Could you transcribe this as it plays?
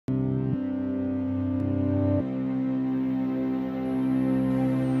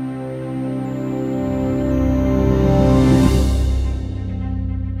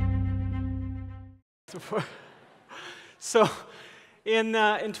So in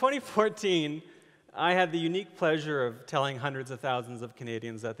 2014, I had the unique pleasure of telling hundreds of thousands of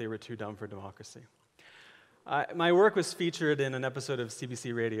Canadians that they were too dumb for democracy. My work was featured in an episode of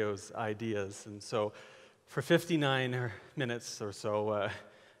CBC Radio's Ideas, and so for 59 minutes or so,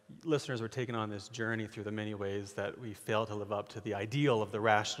 listeners were taken on this journey through the many ways that we fail to live up to the ideal of the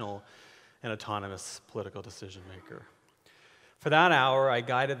rational and autonomous political decision maker. For that hour, I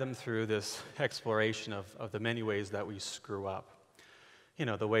guided them through this exploration of the many ways that we screw up. You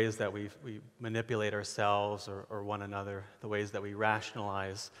know, the ways that we manipulate ourselves or one another, the ways that we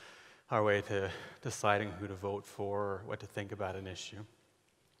rationalize our way to deciding who to vote for or what to think about an issue.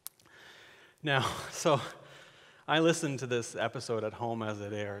 Now, so I listened to this episode at home as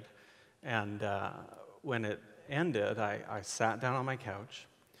it aired, and when it ended, I sat down on my couch,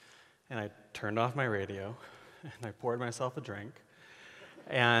 and I turned off my radio, and I poured myself a drink,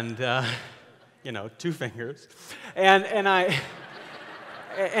 and, you know, 2 fingers, and I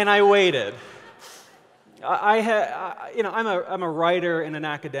waited. I'm a writer and an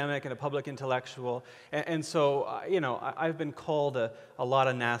academic and a public intellectual, and so, you know, I've been called a lot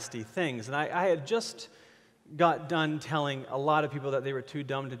of nasty things, and I had just got done telling a lot of people that they were too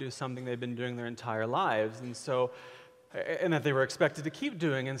dumb to do something they'd been doing their entire lives, and that they were expected to keep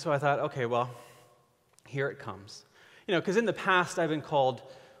doing, and so I thought, okay, well, here it comes. You know, because in the past I've been called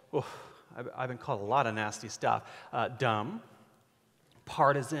a lot of nasty stuff. Dumb,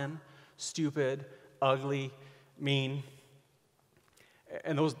 partisan, stupid, ugly, mean,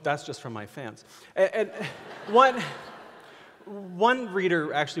 and that's just from my fans. And one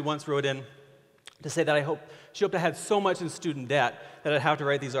reader actually once wrote in to say that she hoped I had so much in student debt that I'd have to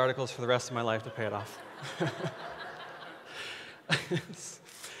write these articles for the rest of my life to pay it off.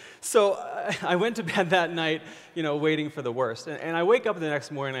 So I went to bed that night, you know, waiting for the worst. And I wake up the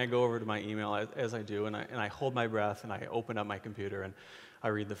next morning, and I go over to my email, as I do, and I hold my breath, and I open up my computer, and I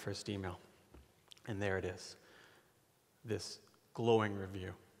read the first email. And there it is, this glowing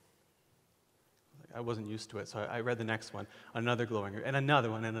review. I wasn't used to it, so I read the next one, another glowing review, and another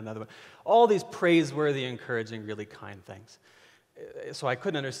one, and another one. All these praiseworthy, encouraging, really kind things. So I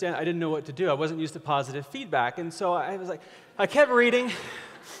couldn't understand. I didn't know what to do. I wasn't used to positive feedback, and so I was like, I kept reading.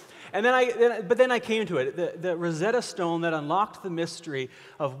 And then I came to it, the Rosetta Stone that unlocked the mystery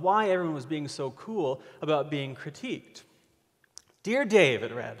of why everyone was being so cool about being critiqued. Dear Dave,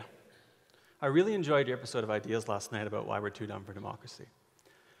 it read, I really enjoyed your episode of Ideas last night about why we're too dumb for democracy.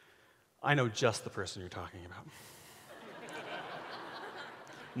 I know just the person you're talking about.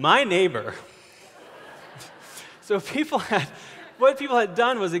 My neighbor. So what people had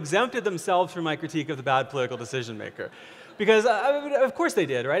done was exempted themselves from my critique of the bad political decision maker. Because, of course they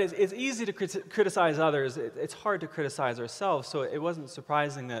did, right? It's easy to criticize others. It's hard to criticize ourselves, so it wasn't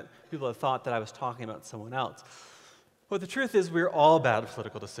surprising that people had thought that I was talking about someone else. But the truth is we're all bad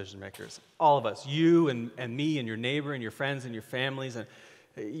political decision makers. All of us. You and me and your neighbor and your friends and your families and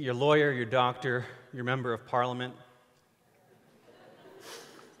your lawyer, your doctor, your member of parliament.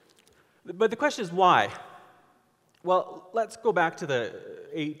 But the question is why? Well, let's go back to the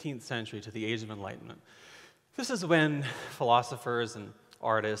 18th century, to the Age of Enlightenment. This is when philosophers and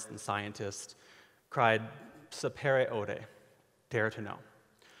artists and scientists cried, sapere ode, dare to know.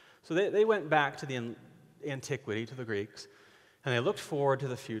 So they went back to the antiquity, to the Greeks, and they looked forward to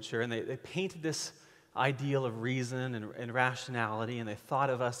the future, and they painted this ideal of reason and rationality, and they thought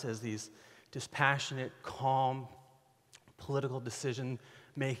of us as these dispassionate, calm, political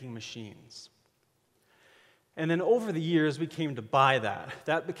decision-making machines. And then over the years, we came to buy that.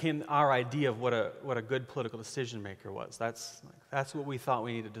 That became our idea of what a good political decision maker was. That's what we thought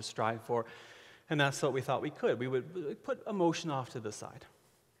we needed to strive for, and that's what we thought we could. We would put emotion off to the side.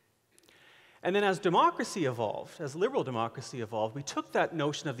 And then as democracy evolved, as liberal democracy evolved, we took that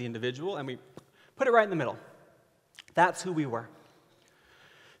notion of the individual and we put it right in the middle. That's who we were.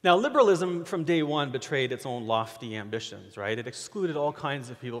 Now, liberalism from day one betrayed its own lofty ambitions, right? It excluded all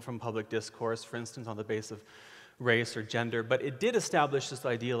kinds of people from public discourse, for instance, on the basis of race or gender, but it did establish this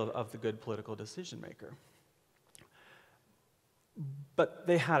ideal of the good political decision maker. But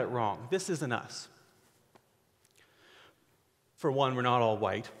they had it wrong. This isn't us. For one, we're not all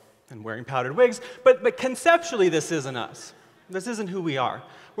white and wearing powdered wigs, but conceptually this isn't us. This isn't who we are.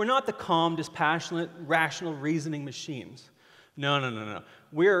 We're not the calm, dispassionate, rational, reasoning machines. No.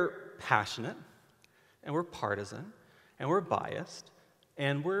 We're passionate, and we're partisan, and we're biased,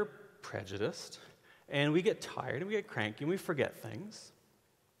 and we're prejudiced, and we get tired, and we get cranky, and we forget things.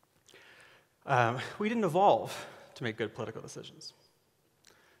 We didn't evolve to make good political decisions.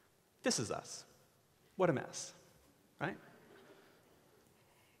 This is us. What a mess, right?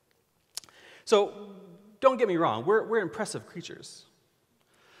 So don't get me wrong, we're impressive creatures,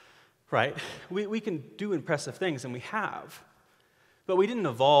 right? We can do impressive things, and we have. But we didn't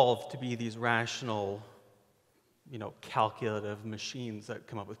evolve to be these rational, calculative machines that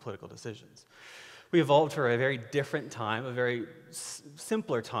come up with political decisions. We evolved for a very different time, a very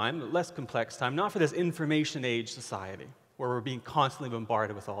simpler time, a less complex time, not for this information age society where we're being constantly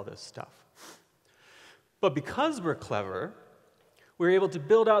bombarded with all this stuff. But because we're clever, we're able to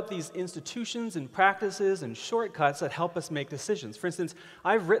build out these institutions and practices and shortcuts that help us make decisions. For instance,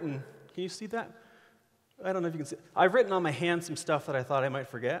 I've written, can you see that? I don't know if you can see it. I've written on my hand some stuff that I thought I might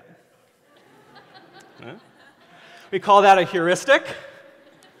forget. Huh? We call that a heuristic.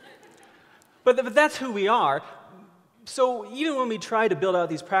 But that's who we are. So even when we try to build out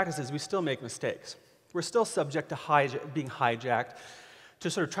these practices, we still make mistakes. We're still subject to being hijacked,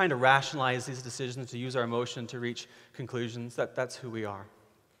 to sort of trying to rationalize these decisions, to use our emotion to reach conclusions. That's who we are.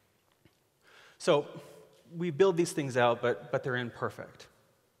 So we build these things out, but they're imperfect.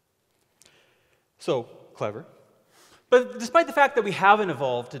 So clever. But despite the fact that we haven't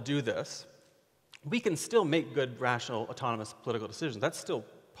evolved to do this, we can still make good, rational, autonomous political decisions. That's still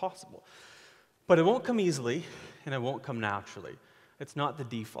possible. But it won't come easily, and it won't come naturally. It's not the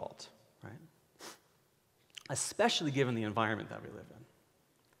default, right? Especially given the environment that we live in.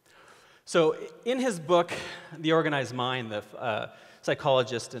 So in his book, The Organized Mind, the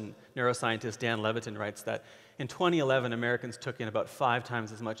psychologist and neuroscientist Dan Levitin writes that in 2011, Americans took in about 5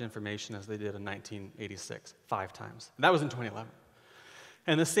 times as much information as they did in 1986. 5 times. And that was in 2011.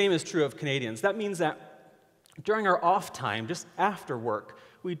 And the same is true of Canadians. That means that during our off time, just after work,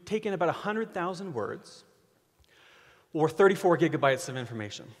 we'd take in about 100,000 words or 34 gigabytes of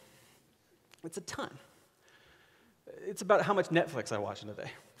information. It's a ton. It's about how much Netflix I watch in a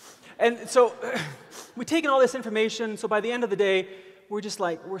day. And so we take in all this information, so by the end of the day, we're just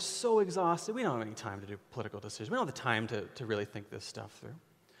like, we're so exhausted, we don't have any time to do political decisions. We don't have the time to really think this stuff through.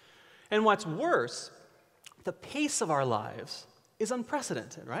 And what's worse, the pace of our lives is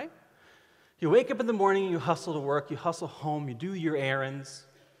unprecedented, right? You wake up in the morning, you hustle to work, you hustle home, you do your errands,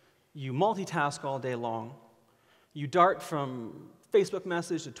 you multitask all day long, you dart from Facebook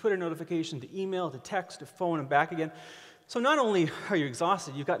message to Twitter notification to email to text to phone and back again. So not only are you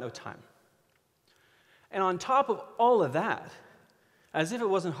exhausted, you've got no time. And on top of all of that, as if it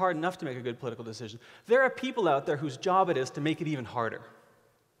wasn't hard enough to make a good political decision, there are people out there whose job it is to make it even harder.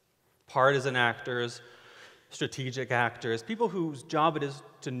 Partisan actors, strategic actors, people whose job it is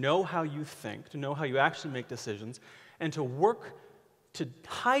to know how you think, to know how you actually make decisions, and to work to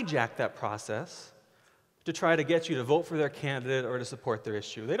hijack that process to try to get you to vote for their candidate or to support their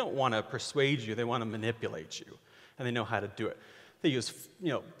issue. They don't want to persuade you, they want to manipulate you, and they know how to do it. They use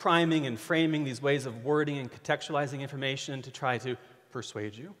priming and framing, these ways of wording and contextualizing information to try to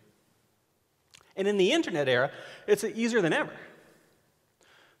persuade you. And in the internet era, it's easier than ever.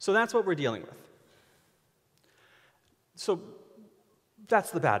 So that's what we're dealing with. So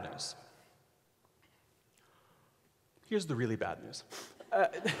that's the bad news. Here's the really bad news.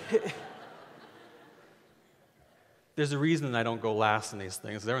 There's a reason I don't go last in these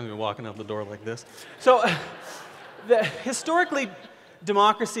things. Everyone's been walking out the door like this. So historically,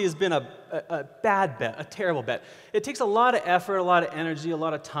 democracy has been a bad bet, a terrible bet. It takes a lot of effort, a lot of energy, a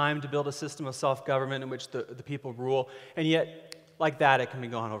lot of time to build a system of self-government in which the people rule, and yet, like that, it can be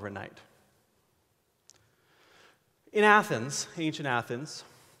gone overnight. In Athens, ancient Athens,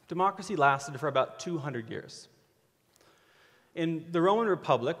 democracy lasted for about 200 years. In the Roman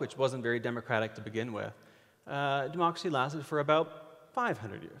Republic, which wasn't very democratic to begin with, democracy lasted for about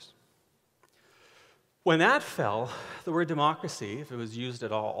 500 years. When that fell, the word democracy, if it was used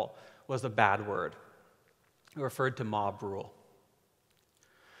at all, was a bad word. It referred to mob rule.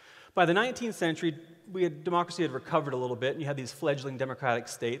 By the 19th century, democracy had recovered a little bit, and you had these fledgling democratic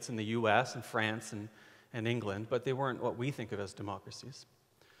states in the US and France and England, but they weren't what we think of as democracies.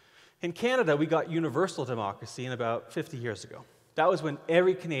 In Canada, we got universal democracy in about 50 years ago. That was when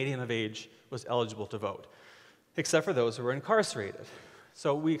every Canadian of age was eligible to vote, except for those who were incarcerated.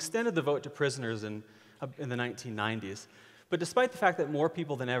 So we extended the vote to prisoners in the 1990s. But despite the fact that more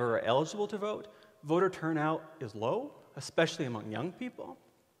people than ever are eligible to vote, voter turnout is low, especially among young people,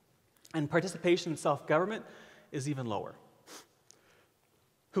 and participation in self-government is even lower.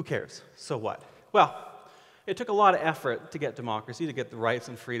 Who cares? So what? Well, it took a lot of effort to get democracy, to get the rights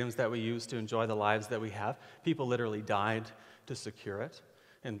and freedoms that we use to enjoy the lives that we have. People literally died to secure it.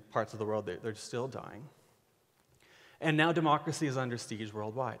 In parts of the world, they're still dying. And now democracy is under siege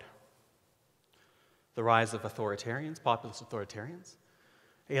worldwide. The rise of authoritarians, populist authoritarians,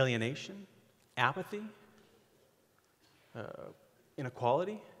 alienation, apathy,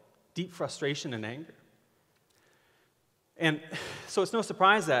 inequality, deep frustration and anger. And so it's no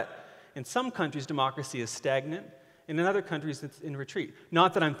surprise that in some countries democracy is stagnant, and in other countries it's in retreat.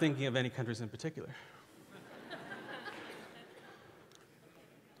 Not that I'm thinking of any countries in particular.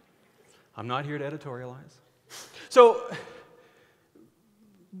 I'm not here to editorialize. So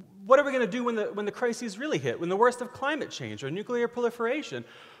what are we going to do when the crises really hit? When the worst of climate change, or nuclear proliferation,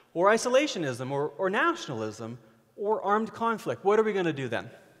 or isolationism, or nationalism, or armed conflict? What are we going to do then?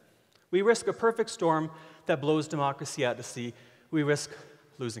 We risk a perfect storm that blows democracy out to sea. We risk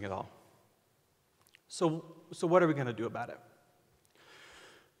losing it all. So what are we going to do about it?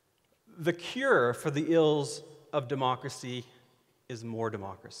 The cure for the ills of democracy is more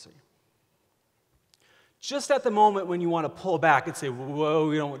democracy. Just at the moment when you want to pull back and say, whoa,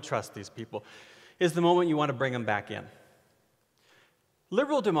 we don't trust these people, is the moment you want to bring them back in.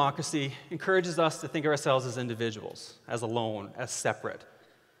 Liberal democracy encourages us to think of ourselves as individuals, as alone, as separate,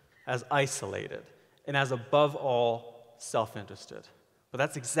 as isolated, and as above all, self-interested. But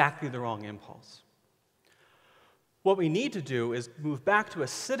that's exactly the wrong impulse. What we need to do is move back to a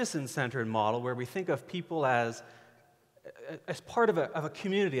citizen-centered model where we think of people as part of a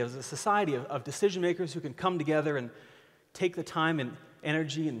community, as a society of decision makers who can come together and take the time and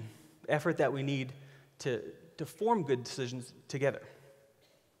energy and effort that we need to form good decisions together.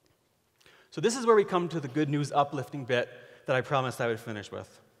 So this is where we come to the good news uplifting bit that I promised I would finish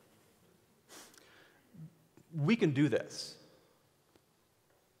with. We can do this.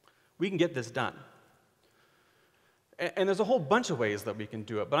 We can get this done. And there's a whole bunch of ways that we can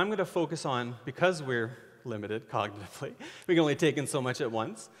do it, but I'm going to focus on, because we're limited cognitively, we can only take in so much at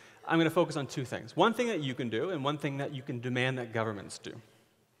once, I'm going to focus on two things. One thing that you can do, and one thing that you can demand that governments do.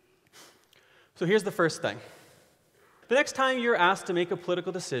 So here's the first thing. The next time you're asked to make a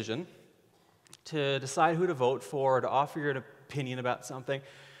political decision, to decide who to vote for, or to offer your opinion about something,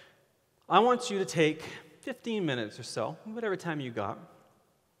 I want you to take 15 minutes or so, whatever time you got,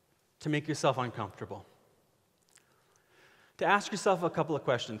 to make yourself uncomfortable. To ask yourself a couple of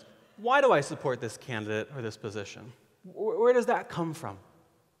questions. Why do I support this candidate or this position? Where does that come from?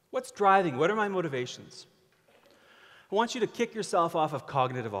 What's driving? What are my motivations? I want you to kick yourself off of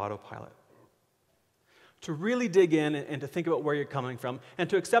cognitive autopilot. To really dig in and to think about where you're coming from, and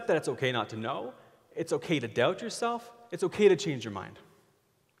to accept that it's okay not to know, it's okay to doubt yourself, it's okay to change your mind.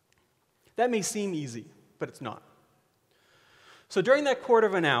 That may seem easy, but it's not. So during that quarter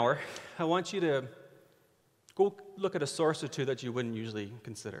of an hour, I want you to go look at a source or two that you wouldn't usually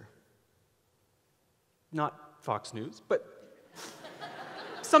consider. Not Fox News, but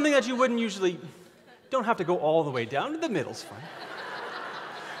something that you wouldn't usually, don't have to go all the way down, the middle's fine.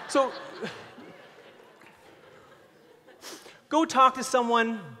 So go talk to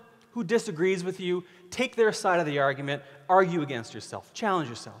someone who disagrees with you, take their side of the argument, argue against yourself, challenge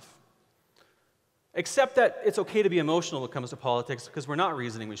yourself. Accept that it's okay to be emotional when it comes to politics, because we're not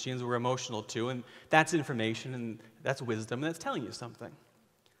reasoning machines, we're emotional too, and that's information, and that's wisdom, and that's telling you something.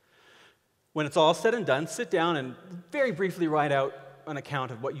 When it's all said and done, sit down and very briefly write out an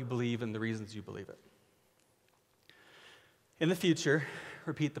account of what you believe and the reasons you believe it. In the future,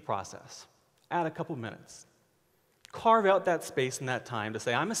 repeat the process. Add a couple minutes. Carve out that space and that time to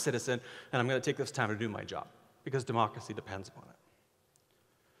say, I'm a citizen, and I'm going to take this time to do my job, because democracy depends upon it.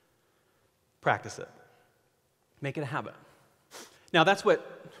 Practice it. Make it a habit. Now, that's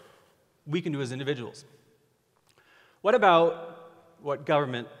what we can do as individuals. What about what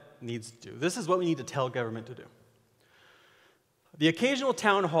government needs to do? This is what we need to tell government to do. The occasional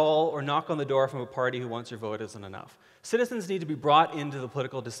town hall or knock on the door from a party who wants your vote isn't enough. Citizens need to be brought into the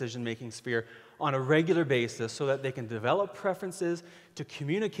political decision-making sphere on a regular basis so that they can develop preferences, to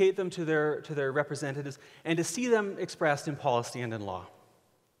communicate them to their representatives, and to see them expressed in policy and in law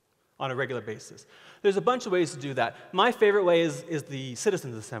on a regular basis. There's a bunch of ways to do that. My favorite way is the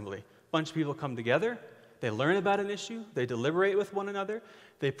Citizens' Assembly. A bunch of people come together, they learn about an issue, they deliberate with one another,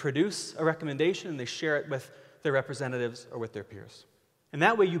 they produce a recommendation, and they share it with their representatives or with their peers. And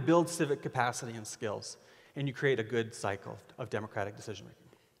that way you build civic capacity and skills, and you create a good cycle of democratic decision-making.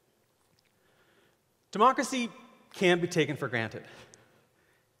 Democracy can't be taken for granted.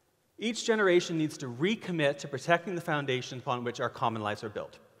 Each generation needs to recommit to protecting the foundation upon which our common lives are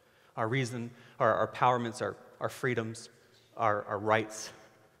built. Our reason, our empowerments, our freedoms, our rights.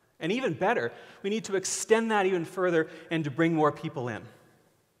 And even better, we need to extend that even further and to bring more people in.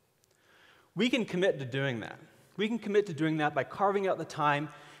 We can commit to doing that. We can commit to doing that by carving out the time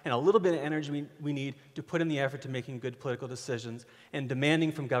and a little bit of energy we need to put in the effort to making good political decisions and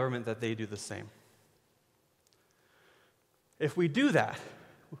demanding from government that they do the same. If we do that,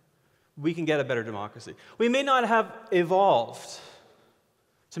 we can get a better democracy. We may not have evolved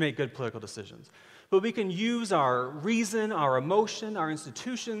to make good political decisions, But we can use our reason, our emotion, our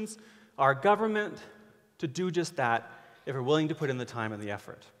institutions, our government to do just that if we're willing to put in the time and the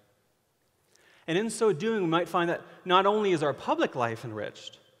effort. And in so doing, we might find that not only is our public life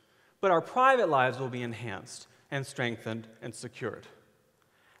enriched, but our private lives will be enhanced and strengthened and secured.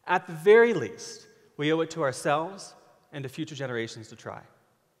 At the very least, we owe it to ourselves and to future generations to try.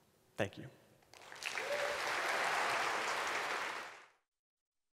 Thank you.